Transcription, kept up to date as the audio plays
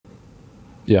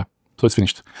So it's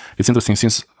finished. It's interesting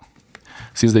since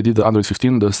they did the Android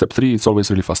 15, the step 3, it's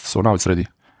always really fast. So now it's ready.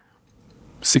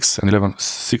 6 and 11,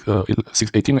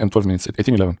 18 and 12 minutes,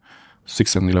 18, 11,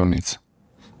 6 and 11 minutes.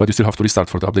 But you still have to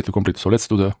restart for the update to complete. So let's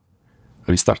do the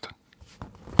restart.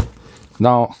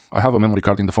 Now I have a memory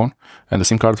card in the phone and the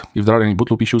SIM card. If there are any boot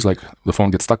loop issues, like the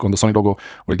phone gets stuck on the Sony logo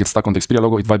or it gets stuck on the Xperia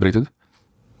logo, it vibrated.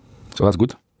 So that's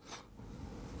good.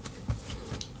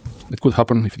 It could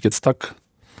happen if it gets stuck.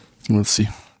 We'll see.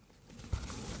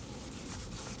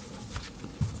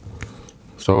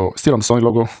 So still on the Sony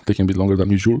logo, taking a bit longer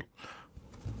than usual.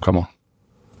 Come on.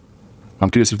 I'm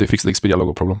curious if they fixed the Xperia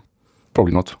logo problem.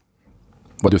 Probably not.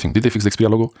 What do you think? Did they fix the Xperia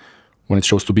logo when it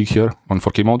shows too big here on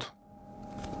 4K mode?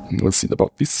 We'll see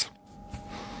about this.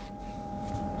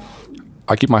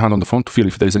 I keep my hand on the phone to feel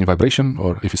if there is any vibration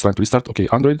or if it's trying to restart. Okay,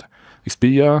 Android,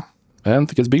 Xperia, and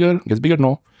it gets bigger. Gets bigger?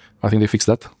 No. I think they fixed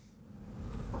that.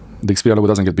 The Xperia logo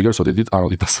doesn't get bigger, so they did.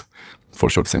 Oh, it does. For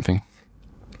sure, the same thing.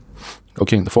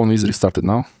 Okay, the phone is restarted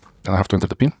now, and I have to enter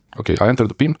the PIN. Okay, I entered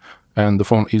the PIN, and the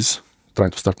phone is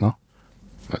trying to start now.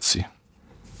 Let's see.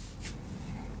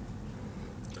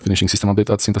 Finishing system update.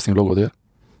 That's interesting logo there.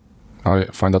 I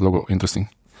find that logo interesting.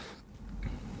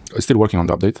 It's still working on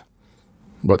the update,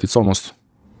 but it's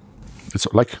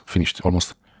like finished,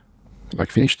 almost like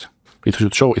finished. It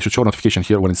should show notification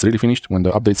here when it's really finished, when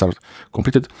the updates are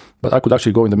completed. But I could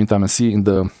actually go in the meantime and see in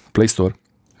the Play Store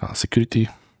security.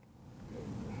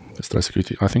 Let's try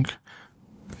security, I think.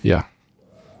 Yeah.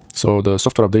 So the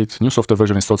software update, new software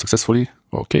version installed successfully.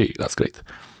 Okay, that's great.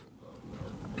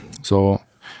 So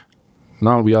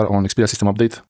now we are on Xperia system update.